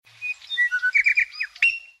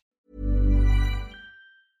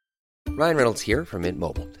Ryan Reynolds here from Mint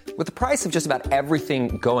Mobile. With the price of just about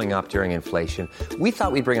everything going up during inflation, we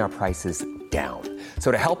thought we'd bring our prices down.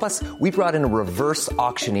 So to help us, we brought in a reverse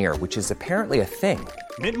auctioneer, which is apparently a thing.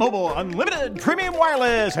 Mint Mobile Unlimited Premium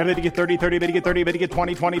Wireless. How to get 30, 30, bit to get 30, bit to get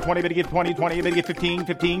 20, 20, 20, bit to get 20, 20, bit to get 15,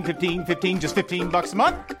 15, 15, 15, just $15 a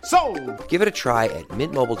month? Sold! Give it a try at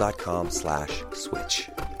mintmobile.com/switch.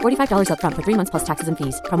 $45 up front for 3 months plus taxes and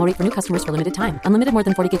fees. Promo rate for new customers for limited time. Unlimited more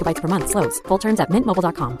than 40 gigabytes per month. Slows full terms at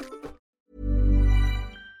mintmobile.com.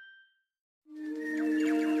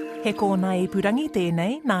 He kōna I purangi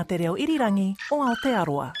tēnei nā te reo irirangi o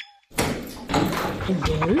Aotearoa.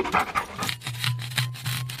 Hello?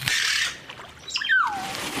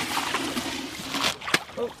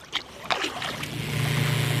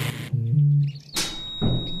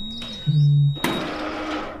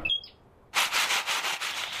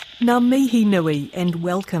 Ngā mihi nui and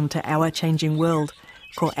welcome to Our Changing World.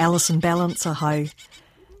 Ko Alison Balance ahau.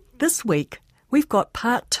 This week, we've got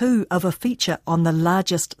part 2 of a feature on the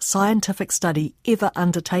largest scientific study ever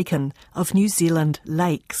undertaken of New Zealand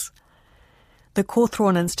lakes. The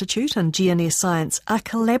Cawthron Institute and GNS Science are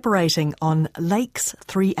collaborating on Lakes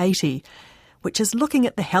 380, which is looking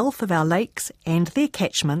at the health of our lakes and their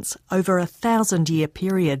catchments over a 1,000-year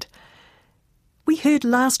period. We heard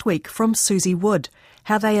last week from Susie Wood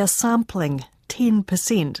how they are sampling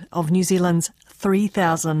 10% of New Zealand's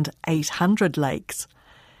 3,800 lakes.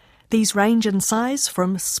 These range in size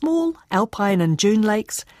from small alpine and dune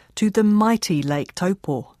lakes to the mighty Lake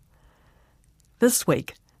Taupo. This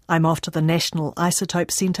week, I'm off to the National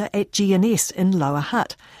Isotope Centre at GNS in Lower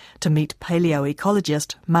Hutt to meet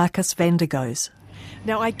paleoecologist Marcus van der Goes.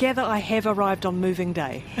 Now, I gather I have arrived on moving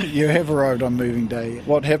day. You have arrived on moving day.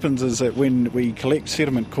 What happens is that when we collect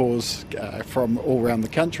sediment cores from all around the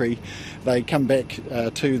country, they come back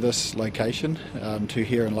to this location, to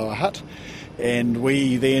here in Lower Hutt, and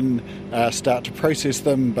we then start to process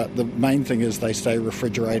them, but the main thing is they stay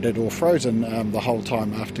refrigerated or frozen the whole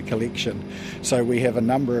time after collection. So we have a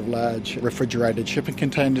number of large refrigerated shipping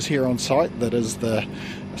containers here on site that is the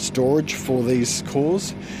storage for these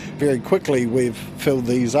cores. Very quickly we've filled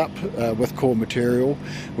these up with core material.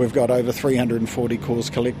 We've got over 340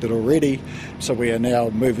 cores collected already, so we are now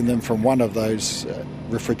moving them from one of those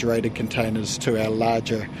refrigerated containers to our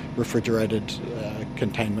larger refrigerated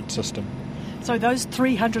containment system. So those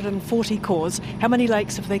 340 cores, how many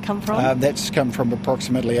lakes have they come from? That's come from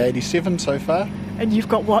approximately 87 so far. And you've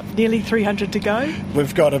got, what, nearly 300 to go?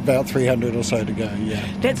 We've got about 300 or so to go, yeah.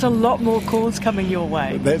 That's a lot more cores coming your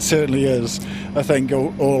way. That certainly is. I think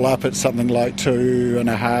all up it's something like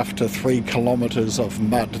 2.5 to 3 kilometres of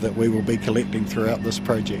mud that we will be collecting throughout this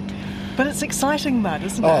project. But it's exciting mud,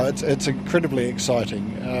 isn't it? Oh, it's incredibly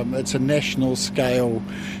exciting. It's a national scale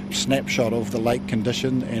snapshot of the lake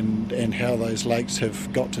condition and how those lakes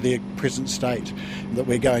have got to their present state. That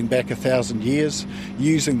we're going back 1,000 years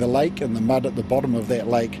using the lake and the mud at the bottom of that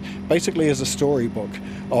lake basically as a storybook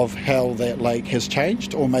of how that lake has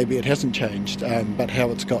changed, or maybe it hasn't changed, but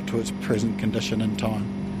how it's got to its present condition in time.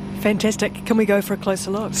 Fantastic. Can we go for a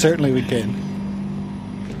closer look? Certainly we can.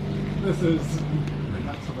 This is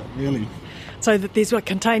nuts of it, really. So that there's a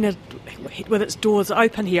container with its doors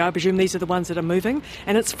open here. I presume these are the ones that are moving,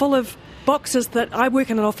 and it's full of boxes that I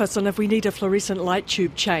work in an office, and if we need a fluorescent light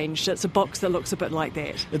tube changed, it's a box that looks a bit like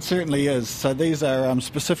that. It certainly is. So these are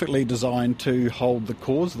specifically designed to hold the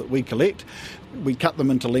cores that we collect. We cut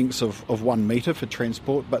them into lengths of 1 metre for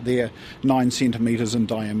transport, but they're 9 centimetres in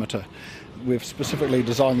diameter. We've specifically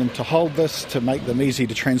designed them to hold this, to make them easy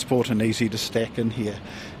to transport and easy to stack in here.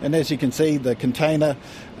 And as you can see, the container,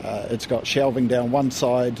 it's got shelving down one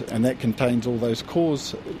side, and that contains all those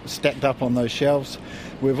cores stacked up on those shelves.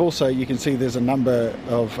 We've also, you can see there's a number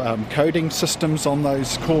of coding systems on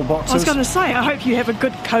those core boxes. I was going to say, I hope you have a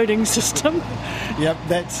good coding system. Yep,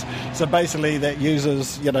 so basically that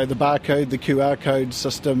uses, the barcode, the QR code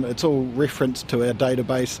system. It's all referenced to our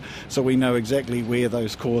database, so we know exactly where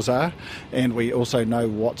those cores are, and we also know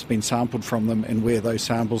what's been sampled from them and where those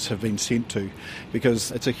samples have been sent to,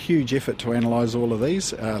 because it's a huge effort to analyse all of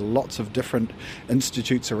these. Lots of different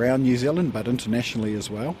institutes around New Zealand, but internationally as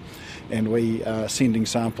well. And we are sending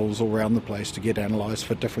samples all around the place to get analysed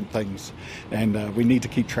for different things, and we need to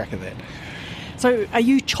keep track of that. So are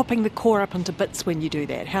you chopping the core up into bits when you do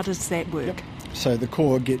that? How does that work? Yep. So the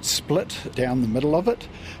core gets split down the middle of it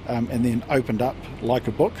and then opened up like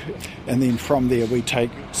a book, and then from there we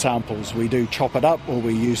take samples. We do chop it up, or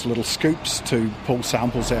we use little scoops to pull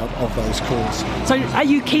samples out of those cores. So are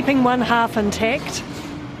you keeping one half intact?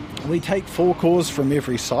 We take 4 cores from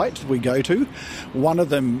every site we go to. One of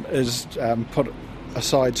them is put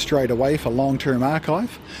aside straight away for long-term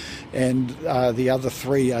archive, and the other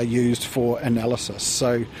 3 are used for analysis.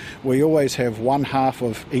 So we always have one half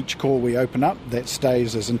of each core we open up that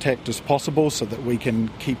stays as intact as possible so that we can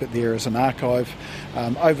keep it there as an archive.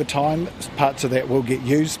 Over time, parts of that will get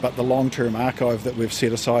used, but the long-term archive that we've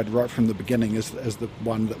set aside right from the beginning is the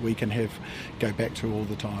one that we can have go back to all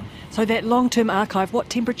the time. So that long-term archive, what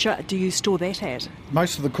temperature do you store that at?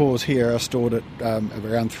 Most of the cores here are stored at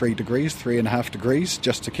around 3.5 degrees,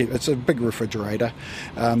 just to keep. It's a big refrigerator.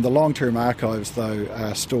 The long-term archives, though,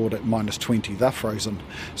 are stored at -20. They're frozen,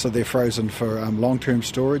 so they're frozen for long-term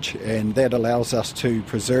storage, and that allows us to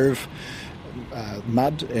preserve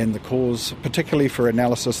mud and the cores, particularly for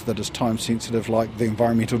analysis that is time-sensitive, like the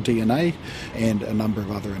environmental DNA and a number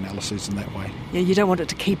of other analyses in that way. Yeah, you don't want it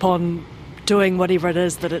to keep on doing whatever it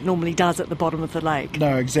is that it normally does at the bottom of the lake.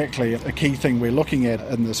 No, exactly. A key thing we're looking at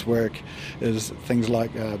in this work is things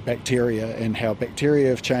like bacteria and how bacteria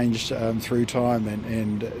have changed through time,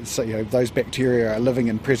 and so those bacteria are living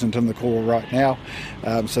and present in the core right now.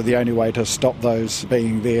 So the only way to stop those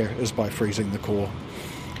being there is by freezing the core.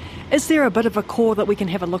 Is there a bit of a core that we can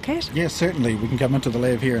have a look at? Yes, certainly. We can come into the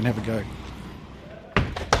lab here and have a go.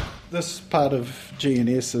 This part of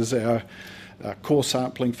GNS is our core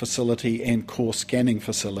sampling facility and core scanning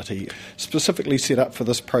facility, specifically set up for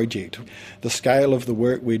this project. The scale of the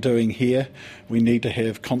work we're doing here, we need to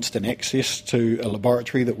have constant access to a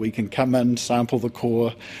laboratory that we can come in, sample the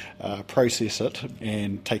core, process it,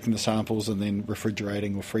 and taking the samples and then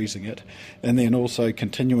refrigerating or freezing it, and then also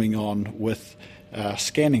continuing on with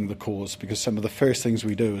scanning the cores, because some of the first things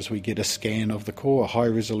we do is we get a scan of the core, a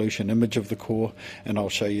high-resolution image of the core, and I'll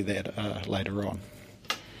show you that later on.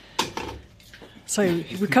 So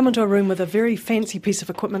we come into a room with a very fancy piece of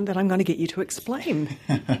equipment that I'm going to get you to explain.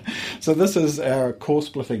 So this is our core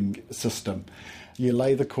splitting system. You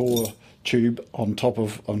lay the core tube on top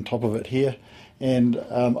of it here, and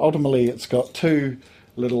ultimately it's got 2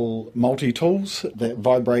 little multi-tools that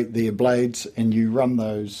vibrate their blades, and you run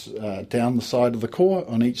those down the side of the core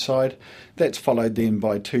on each side. That's followed then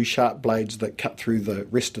by 2 sharp blades that cut through the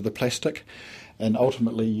rest of the plastic, and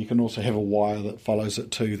ultimately you can also have a wire that follows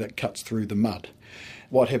it too that cuts through the mud.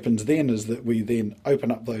 What happens then is that we then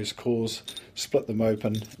open up those cores, split them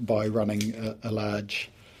open by running a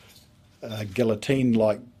large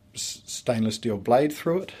guillotine-like stainless steel blade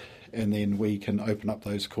through it, and then we can open up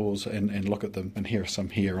those cores and look at them. And here are some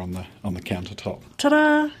here on the countertop.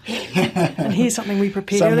 Ta-da! And here's something we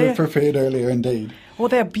prepared earlier. Some we prepared earlier, indeed. Well,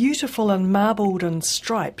 they're beautiful and marbled and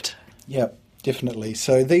striped. Yep, definitely.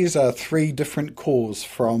 So these are 3 different cores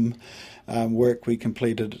from work we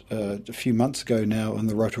completed a few months ago now in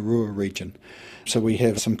the Rotorua region. So we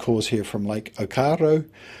have some cores here from Lake Okaro,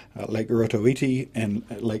 Lake Rotoiti, and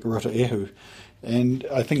Lake Rotoehu. And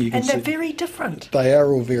I think you can see... And they're very different. They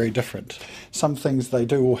are all very different. Some things they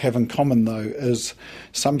do all have in common, though, is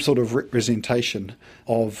some sort of representation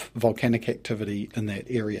of volcanic activity in that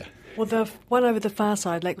area. Well, the one over the far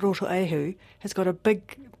side, Lake Rotoehu, has got a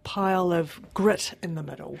big pile of grit in the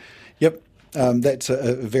middle. Yep. That's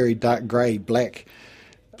a very dark grey, black,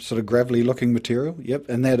 sort of gravelly looking material. Yep,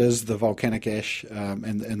 and that is the volcanic ash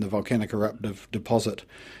and the volcanic eruptive deposit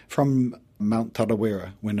from Mount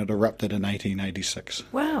Tarawera when it erupted in 1886.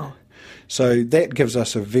 Wow. So that gives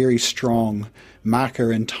us a very strong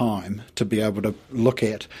marker in time to be able to look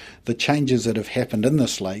at the changes that have happened in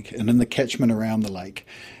this lake and in the catchment around the lake,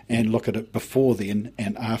 and look at it before then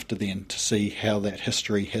and after then to see how that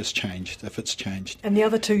history has changed, if it's changed. And the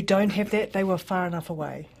other 2 don't have that? They were far enough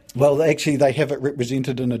away? Well, actually, they have it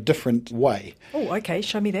represented in a different way. Oh, okay.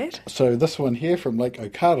 Show me that. So this one here from Lake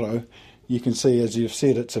Okaro, you can see, as you've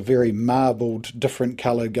said, it's a very marbled, different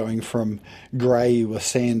colour, going from grey with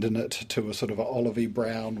sand in it to a sort of an olivey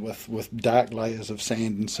brown with dark layers of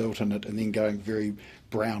sand and silt in it, and then going very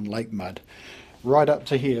brown lake mud. Right up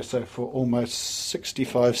to here, so for almost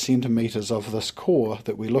 65 centimetres of this core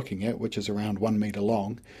that we're looking at, which is around 1 metre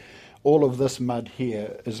long, all of this mud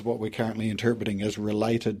here is what we're currently interpreting as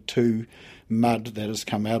related to mud that has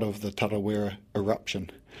come out of the Tarawera eruption.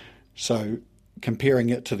 So comparing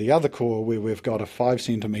it to the other core where we've got a 5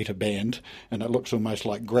 centimetre band and it looks almost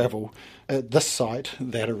like gravel, at this site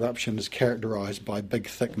that eruption is characterised by big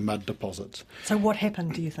thick mud deposits. So what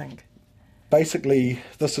happened, do you think? Basically,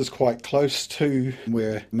 this is quite close to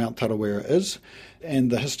where Mount Tarawera is,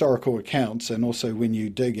 and the historical accounts, and also when you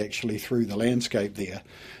dig actually through the landscape there,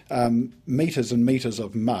 metres and metres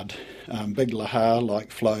of mud, big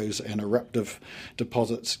lahar-like flows and eruptive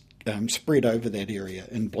deposits spread over that area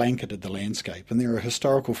and blanketed the landscape. And there are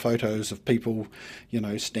historical photos of people,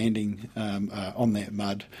 standing on that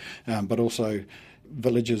mud, but also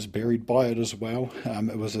villages buried by it as well.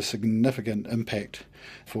 It was a significant impact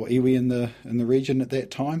for iwi in the region at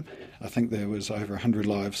that time. I think there was over 100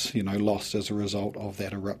 lives, lost as a result of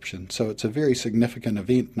that eruption. So it's a very significant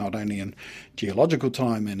event, not only in geological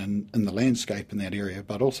time and in the landscape in that area,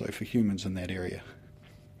 but also for humans in that area.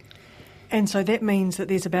 And so that means that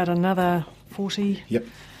there's about another 40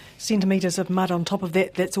 centimetres of mud on top of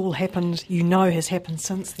that. That's all happened, has happened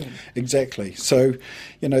since then. Exactly. So,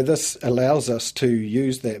 this allows us to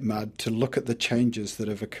use that mud to look at the changes that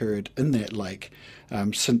have occurred in that lake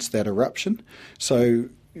since that eruption. So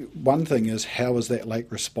one thing is, how has that lake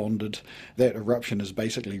responded? That eruption has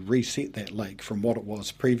basically reset that lake from what it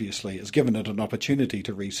was previously. It's given it an opportunity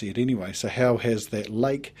to reset anyway. So how has that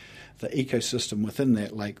lake, the ecosystem within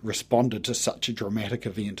that lake, responded to such a dramatic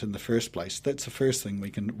event in the first place? That's the first thing we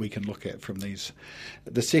can look at from these.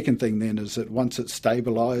 The second thing then is that once it's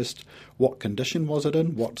stabilised, what condition was it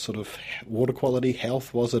in? What sort of water quality,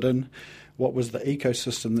 health was it in? What was the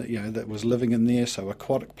ecosystem that was living in there? So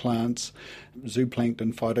aquatic plants,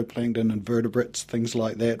 zooplankton, phytoplankton, invertebrates, things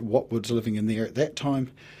like that. What was living in there at that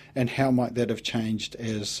time, and how might that have changed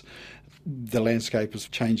as the landscape has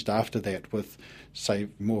changed after that, with, say,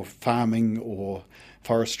 more farming or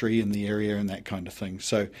forestry in the area and that kind of thing.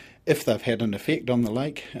 So if they've had an effect on the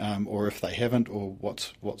lake, or if they haven't, or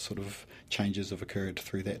what sort of changes have occurred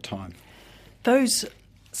through that time. Those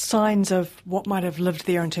signs of what might have lived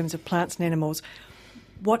there in terms of plants and animals,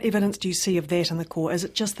 what evidence do you see of that in the core? Is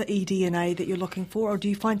it just the eDNA that you're looking for, or do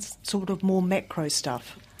you find sort of more macro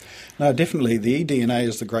stuff? No, definitely the eDNA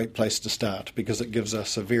is the great place to start, because it gives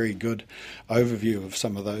us a very good overview of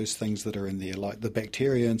some of those things that are in there, like the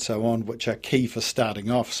bacteria and so on, which are key for starting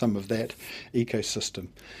off some of that ecosystem.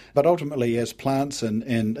 But ultimately, as plants and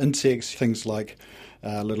insects, things like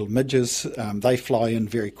little midges, they fly in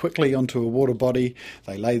very quickly onto a water body,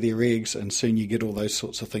 they lay their eggs, and soon you get all those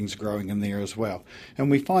sorts of things growing in there as well. And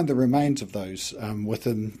we find the remains of those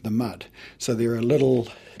within the mud. So there are little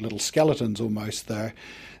skeletons almost there.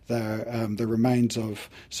 They're the remains of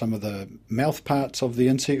some of the mouth parts of the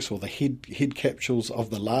insects, or the head capsules of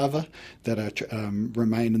the larvae that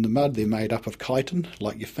remain in the mud. They're made up of chitin,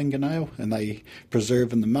 like your fingernail, and they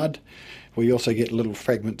preserve in the mud. We also get little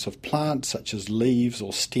fragments of plants, such as leaves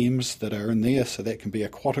or stems, that are in there. So that can be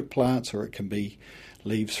aquatic plants, or it can be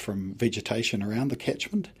leaves from vegetation around the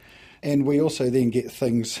catchment. And we also then get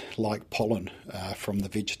things like pollen from the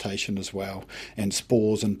vegetation as well, and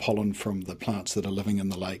spores and pollen from the plants that are living in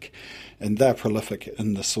the lake. And they're prolific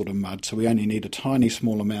in this sort of mud, so we only need a tiny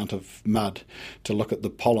small amount of mud to look at the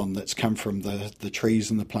pollen that's come from the trees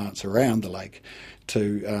and the plants around the lake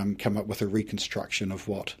to come up with a reconstruction of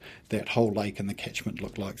what that whole lake and the catchment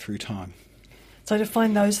looked like through time. So to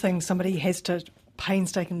find those things, somebody has to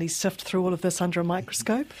painstakingly sift through all of this under a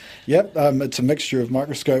microscope? Yep, it's a mixture of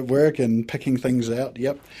microscope work and picking things out,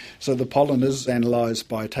 yep. So the pollen is analysed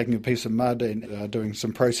by taking a piece of mud and doing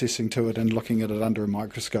some processing to it and looking at it under a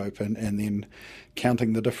microscope, and then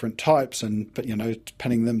counting the different types and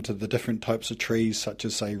pinning them to the different types of trees, such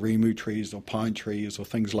as, say, rimu trees or pine trees or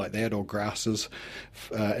things like that, or grasses,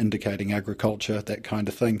 indicating agriculture, that kind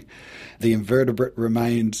of thing. The invertebrate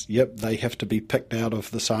remains, yep, they have to be picked out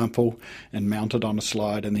of the sample and mounted on a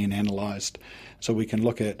slide and then analysed. So we can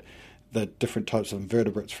look at the different types of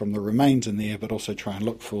invertebrates from the remains in there, but also try and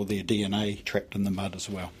look for their DNA trapped in the mud as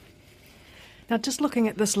well. Now, just looking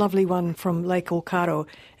at this lovely one from Lake Okaro,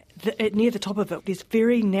 near the top of it, there's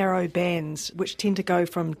very narrow bands which tend to go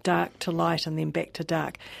from dark to light and then back to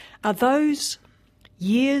dark. Are those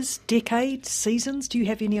years, decades, seasons? Do you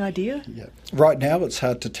have any idea? Yeah. Right now it's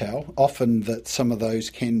hard to tell. Often that some of those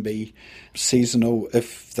can be seasonal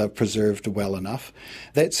if they're preserved well enough.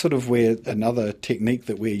 That's sort of where another technique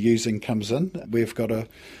that we're using comes in. We've got a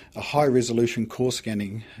high-resolution core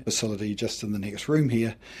scanning facility just in the next room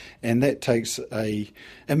here, and that takes a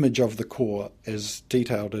image of the core as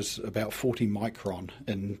detailed as about 40 micron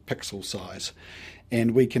in pixel size.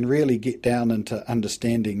 And we can really get down into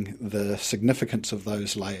understanding the significance of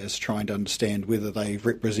those layers, trying to understand whether they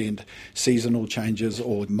represent seasonal changes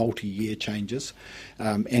or multi-year changes,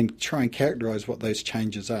 and try and characterise what those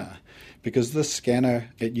changes are. Because this scanner,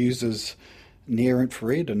 it uses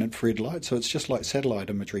near-infrared and infrared light, so it's just like satellite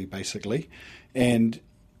imagery, basically. And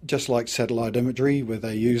just like satellite imagery, where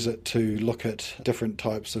they use it to look at different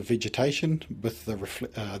types of vegetation with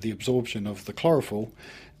the absorption of the chlorophyll,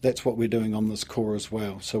 that's what we're doing on this core as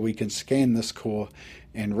well. So we can scan this core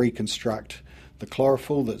and reconstruct the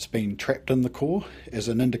chlorophyll that's been trapped in the core as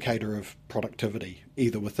an indicator of productivity,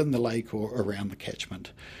 either within the lake or around the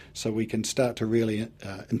catchment. So we can start to really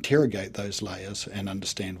interrogate those layers and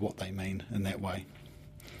understand what they mean in that way.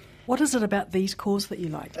 What is it about these cores that you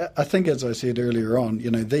like? I think, as I said earlier on,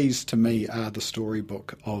 these to me are the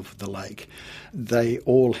storybook of the lake. They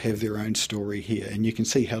all have their own story here, and you can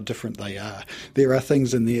see how different they are. There are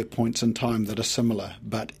things in there, points in time, that are similar,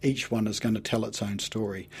 but each one is going to tell its own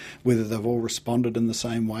story. Whether they've all responded in the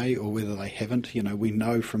same way or whether they haven't, we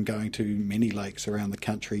know from going to many lakes around the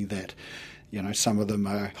country that some of them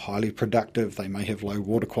are highly productive, they may have low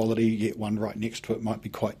water quality, yet one right next to it might be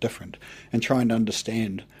quite different. And trying to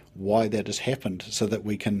understand why that has happened so that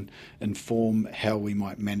we can inform how we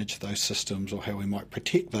might manage those systems or how we might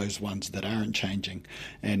protect those ones that aren't changing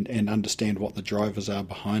and understand what the drivers are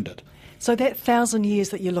behind it. So that 1,000 years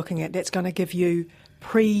that you're looking at, that's going to give you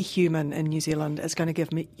pre-human in New Zealand, it's going to give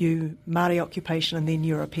you Māori occupation and then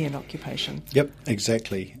European occupation. Yep,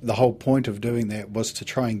 exactly. The whole point of doing that was to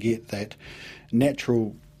try and get that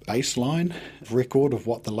natural baseline record of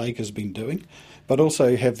what the lake has been doing, but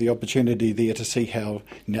also have the opportunity there to see how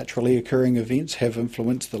naturally occurring events have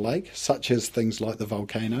influenced the lake, such as things like the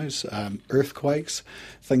volcanoes, earthquakes,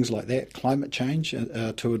 things like that, climate change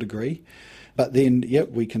to a degree. But then,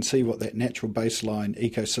 we can see what that natural baseline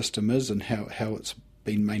ecosystem is and how it's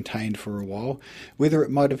been maintained for a while, whether it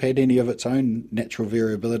might have had any of its own natural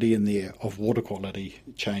variability in there of water quality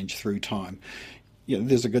change through time.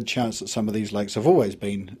 There's a good chance that some of these lakes have always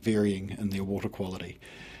been varying in their water quality.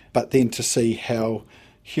 But then to see how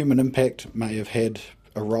human impact may have had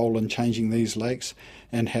a role in changing these lakes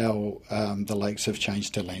and how the lakes have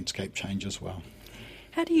changed to landscape change as well.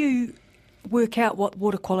 How do you work out what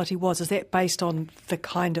water quality was? Is that based on the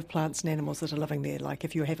kind of plants and animals that are living there? Like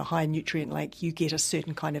if you have a high nutrient lake, you get a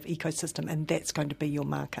certain kind of ecosystem and that's going to be your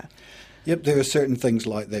marker. Yep, there are certain things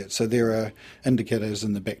like that. So there are indicators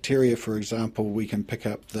in the bacteria, for example. We can pick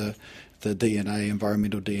up the DNA,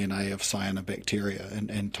 environmental DNA of cyanobacteria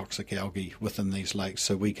and toxic algae within these lakes.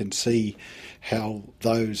 So we can see how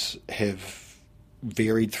those have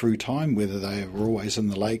varied through time, whether they were always in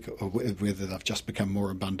the lake or whether they've just become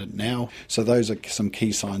more abundant now. So those are some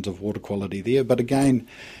key signs of water quality there. But again,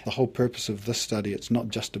 the whole purpose of this study, it's not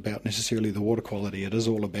just about necessarily the water quality, it is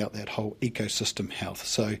all about that whole ecosystem health.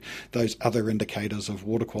 So those other indicators of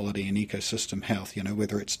water quality and ecosystem health,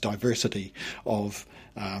 whether it's diversity of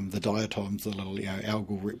the diatoms, the little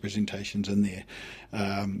algal representations in there,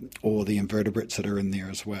 or the invertebrates that are in there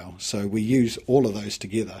as well. So we use all of those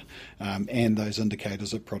together and those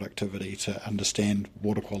indicators of productivity to understand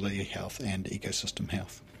water quality health and ecosystem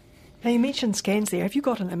health. Now you mentioned scans there. Have you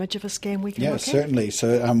got an image of a scan we can look at? Yeah, certainly.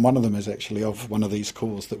 So one of them is actually of one of these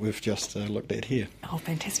cores that we've just looked at here. Oh,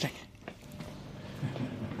 fantastic.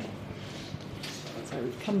 So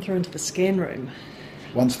we've come through into the scan room.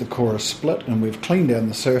 Once the core is split and we've cleaned down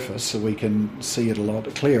the surface so we can see it a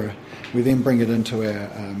lot clearer, we then bring it into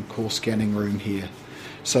our core scanning room here.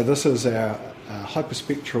 So this is our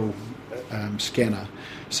hyperspectral scanner.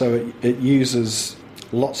 So it uses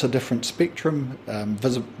lots of different spectrum,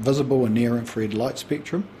 visible and near-infrared light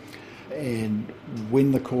spectrum. And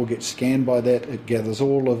when the core gets scanned by that, it gathers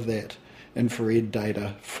all of that infrared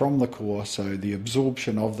data from the core, so the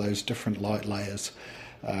absorption of those different light layers,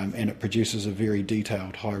 and it produces a very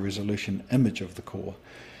detailed high-resolution image of the core.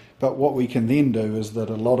 But what we can then do is that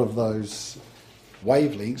a lot of those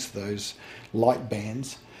wavelengths, those light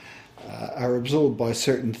bands, are absorbed by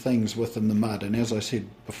certain things within the mud. And as I said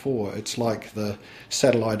before, it's like the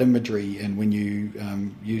satellite imagery, and when you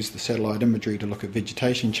use the satellite imagery to look at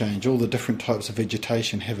vegetation change, all the different types of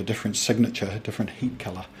vegetation have a different signature, a different heat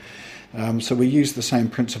colour. So we use the same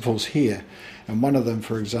principles here. And one of them,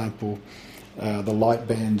 for example, the light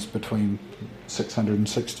bands between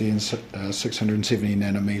 660 and 670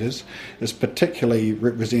 nanometres is particularly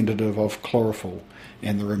representative of chlorophyll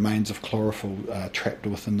and the remains of chlorophyll trapped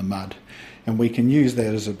within the mud. And we can use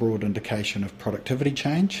that as a broad indication of productivity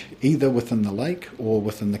change, either within the lake or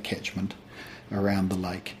within the catchment around the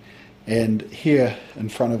lake. And here in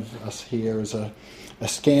front of us here is a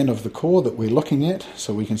scan of the core that we're looking at.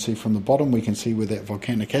 So we can see from the bottom, we can see where that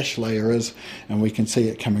volcanic ash layer is, and we can see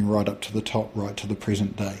it coming right up to the top, right to the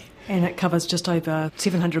present day. And it covers just over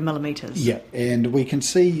 700 millimetres. Yeah, and we can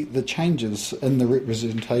see the changes in the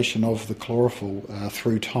representation of the chlorophyll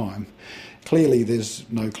through time. Clearly there's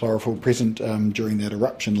no chlorophyll present during that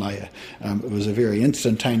eruption layer. It was a very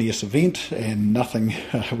instantaneous event and nothing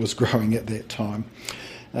was growing at that time.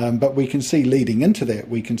 But we can see leading into that,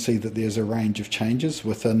 we can see that there's a range of changes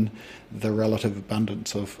within the relative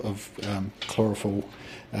abundance of chlorophyll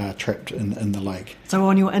trapped in the lake. So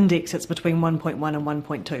on your index it's between 1.1 and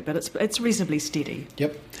 1.2, but it's reasonably steady.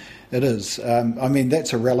 Yep, it is.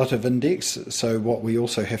 That's a relative index, so what we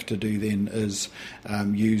also have to do then is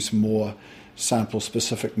use more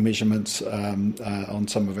sample-specific measurements on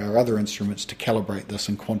some of our other instruments to calibrate this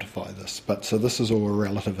and quantify this. So this is all a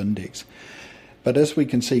relative index. But as we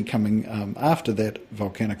can see coming after that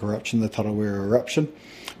volcanic eruption, the Tarawera eruption,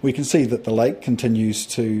 we can see that the lake continues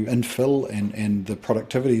to infill and the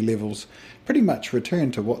productivity levels pretty much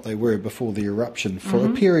return to what they were before the eruption for a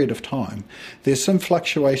period of time. There's some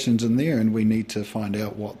fluctuations in there and we need to find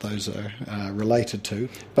out what those are related to.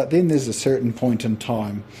 But then there's a certain point in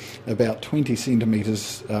time, about 20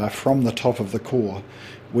 centimetres from the top of the core,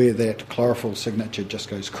 where that chlorophyll signature just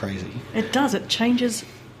goes crazy. It does. It changes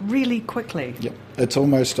really quickly. Yep. It's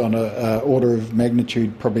almost on a order of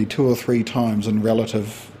magnitude, probably 2 or 3 times in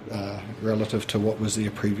relative to what was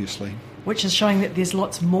there previously. Which is showing that there's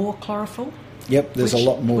lots more chlorophyll? Yep, there's a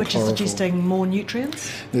lot more chlorophyll. Which is suggesting more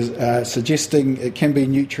nutrients? There's suggesting it can be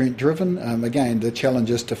nutrient driven. Again, the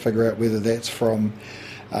challenge is to figure out whether that's from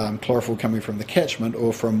chlorophyll coming from the catchment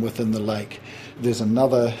or from within the lake. There's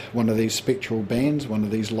another one of these spectral bands, one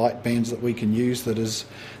of these light bands that we can use that is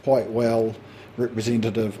quite well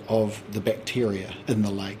representative of the bacteria in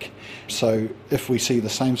the lake. So if we see the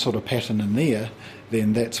same sort of pattern in there,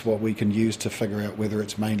 then that's what we can use to figure out whether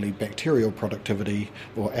it's mainly bacterial productivity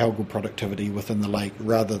or algal productivity within the lake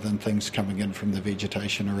rather than things coming in from the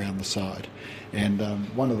vegetation around the side. And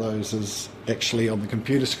one of those is actually on the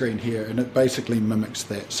computer screen here, and it basically mimics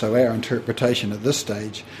that. So our interpretation at this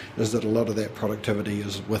stage is that a lot of that productivity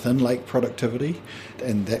is within lake productivity,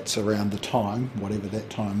 and that's around the time, whatever that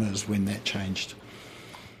time is, when that changed.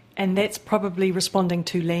 And that's probably responding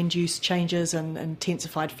to land use changes and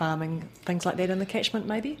intensified farming, things like that in the catchment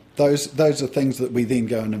maybe? Those are things that we then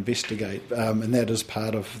go and investigate, and that is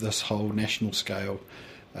part of this whole national scale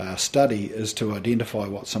study, is to identify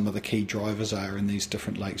what some of the key drivers are in these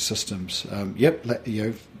different lake systems.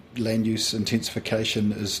 Land use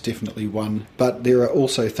intensification is definitely one, but there are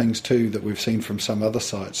also things too that we've seen from some other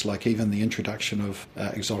sites, like even the introduction of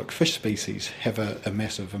exotic fish species have a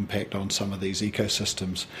massive impact on some of these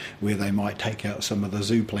ecosystems, where they might take out some of the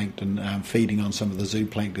zooplankton, feeding on some of the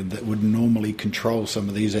zooplankton that would normally control some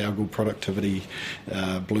of these algal productivity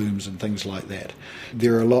blooms and things like that.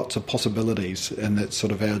 There are lots of possibilities, and that's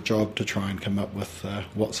sort of our job to try and come up with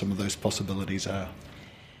what some of those possibilities are.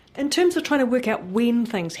 In terms of trying to work out when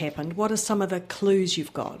things happened, what are some of the clues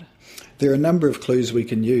you've got? There are a number of clues we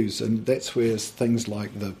can use, and that's where things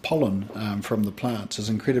like the pollen from the plants is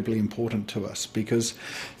incredibly important to us, because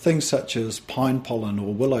things such as pine pollen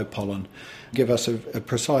or willow pollen give us a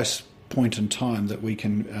precise point in time that we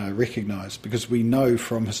can recognise, because we know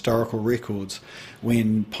from historical records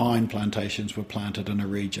when pine plantations were planted in a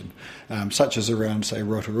region, such as around, say,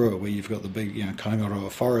 Rotorua, where you've got the big,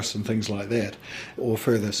 Kaingaroa forests and things like that, or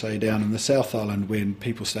further, say, down in the South Island when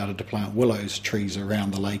people started to plant willows trees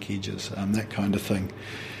around the lake edges, that kind of thing.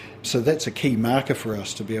 So that's a key marker for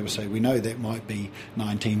us to be able to say we know that might be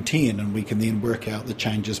 1910, and we can then work out the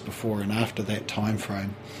changes before and after that time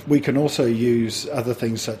frame. We can also use other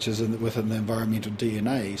things such as within the environmental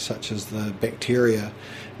DNA, such as the bacteria.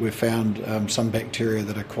 We've found some bacteria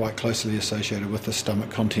that are quite closely associated with the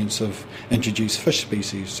stomach contents of introduced fish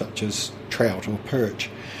species such as trout or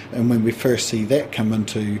perch. And when we first see that come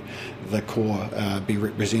into the core, be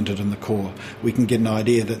represented in the core, we can get an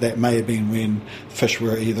idea that that may have been when fish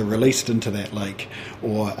were either released into that lake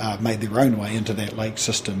or made their own way into that lake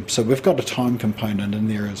system. So we've got a time component in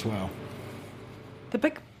there as well. The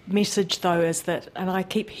big message, though, is that, and I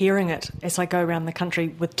keep hearing it as I go around the country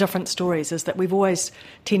with different stories, is that we've always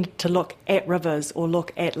tended to look at rivers or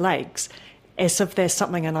look at lakes as if they're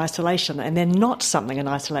something in isolation, and they're not something in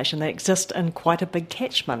isolation. They exist in quite a big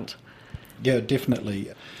catchment. Yeah,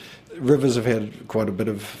 definitely. Rivers have had quite a bit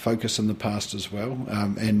of focus in the past as well,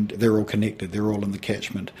 and they're all connected, they're all in the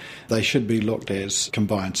catchment. They should be looked as a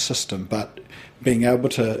combined system, but being able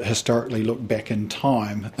to historically look back in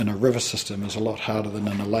time in a river system is a lot harder than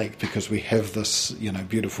in a lake, because we have this,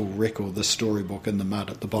 beautiful record, this storybook in the mud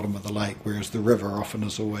at the bottom of the lake, whereas the river often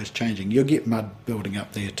is always changing. You'll get mud building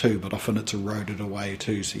up there too, but often it's eroded away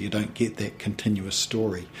too, so you don't get that continuous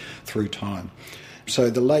story through time. So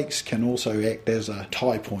the lakes can also act as a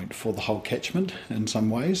tie point for the whole catchment in some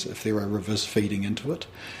ways, if there are rivers feeding into it.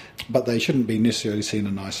 But they shouldn't be necessarily seen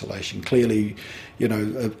in isolation. Clearly,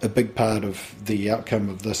 a big part of the outcome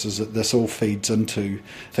of this is that this all feeds into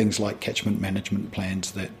things like catchment management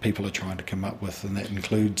plans that people are trying to come up with, and that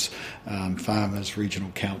includes farmers,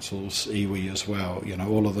 regional councils, iwi as well.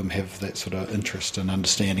 All of them have that sort of interest in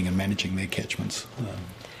understanding and managing their catchments.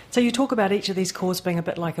 So you talk about each of these cores being a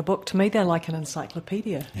bit like a book. To me, they're like an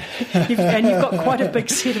encyclopedia. You've got quite a big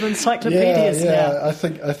set of encyclopedias now. Yeah, I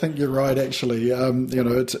think you're right, actually.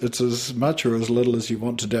 It's as much or as little as you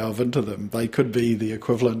want to delve into them. They could be the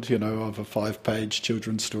equivalent, of a 5-page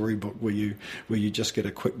children's storybook where you just get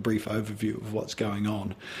a quick, brief overview of what's going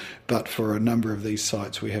on. But for a number of these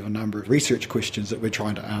sites, we have a number of research questions that we're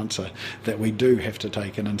trying to answer that we do have to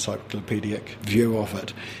take an encyclopedic view of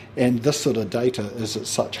it. And this sort of data is at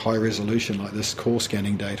such high resolution, like this core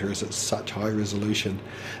scanning data is at such high resolution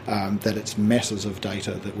that it's masses of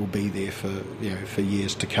data that will be there for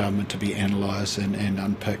years to come and to be analysed and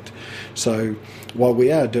unpicked. So while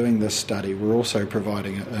we are doing this study, we're also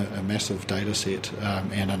providing a massive data set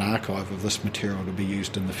and an archive of this material to be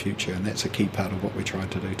used in the future, and that's a key part of what we're trying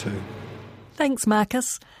to do too. Thanks,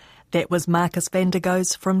 Marcus. That was Marcus van der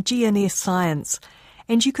Goes from GNS Science.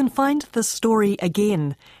 And you can find this story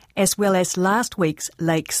again, as well as last week's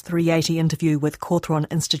Lakes 380 interview with Cawthron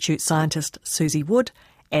Institute scientist Susie Wood,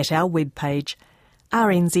 at our webpage,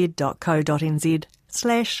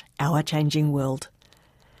 rnz.co.nz/Our Changing World.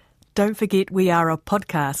 Don't forget we are a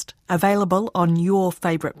podcast available on your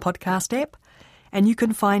favourite podcast app, and you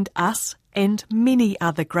can find us and many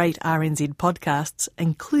other great RNZ podcasts,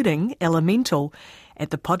 including Elemental, at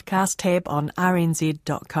the podcast tab on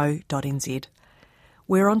rnz.co.nz.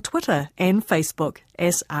 We're on Twitter and Facebook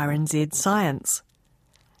as RNZ Science.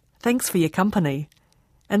 Thanks for your company.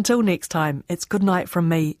 Until next time, it's good night from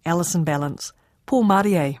me, Alison Ballance. Paul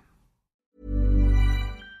Marie.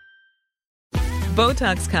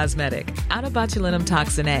 Botox Cosmetic, out of botulinum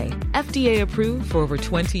toxin A, FDA approved for over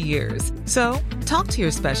 20 years. So, talk to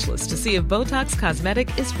your specialist to see if Botox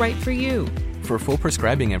Cosmetic is right for you. For full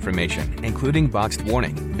prescribing information, including boxed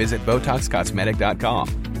warning, visit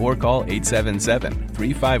BotoxCosmetic.com or call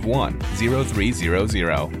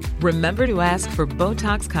 877-351-0300. Remember to ask for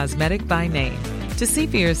Botox Cosmetic by name. To see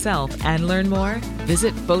for yourself and learn more,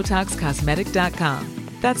 visit BotoxCosmetic.com.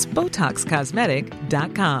 That's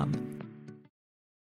BotoxCosmetic.com.